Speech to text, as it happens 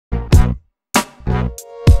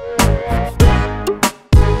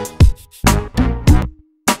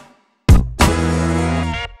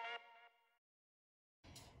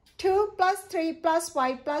plus 3 plus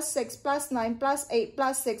 5 plus 6 plus 9 plus 8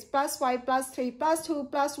 plus 6 plus 5 plus 3 plus 2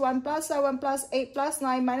 plus 1 plus 7 plus 8 plus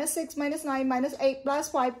 9 minus 6 minus 9 minus 8 plus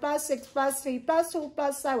 5 plus 6 plus 3 plus 2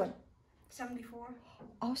 plus 7. 74.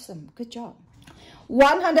 Awesome. Good job.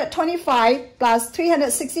 125 plus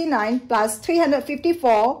 369 plus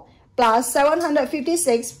 354 plus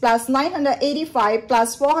 756 plus 985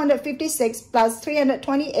 plus 456 plus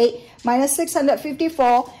 328 minus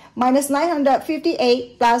 654 minus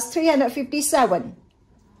 958 plus 357.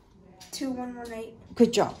 2118.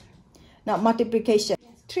 Good job. Now multiplication.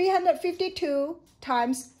 352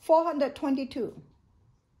 times 422.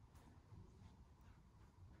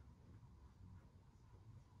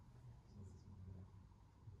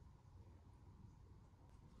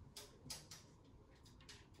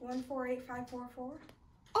 148544.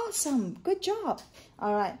 Awesome. Good job.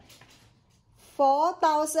 All right.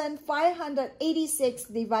 4,586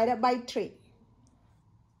 divided by 3.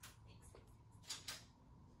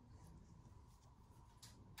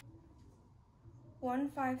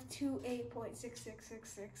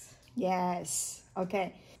 1528.6666. Yes.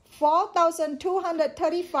 Okay.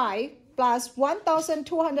 4,235 plus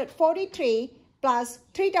 1,243 plus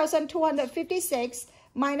 3,256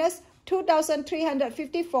 minus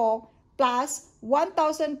 2,354 plus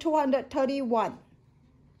 1,231.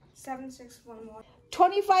 7611.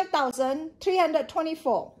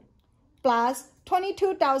 25,324 plus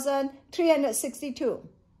 22,362.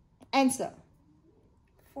 Answer.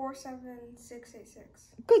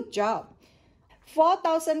 47686. Good job.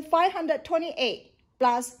 4,528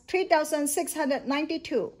 plus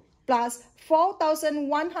 3,692 plus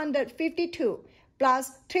 4,152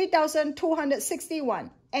 plus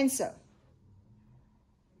 3,261. Answer.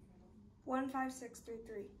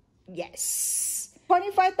 15633. Yes.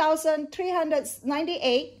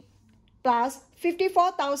 25,398 plus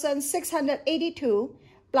 54,682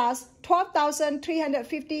 plus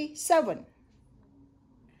 12,357.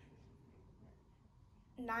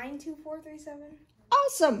 92437.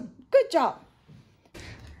 Awesome. Good job.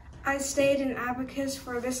 I stayed in Abacus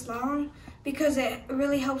for this long because it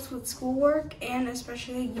really helps with schoolwork and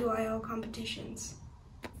especially UIL competitions.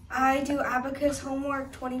 I do Abacus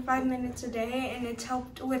homework 25 minutes a day and it's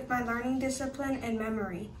helped with my learning discipline and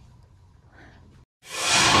memory.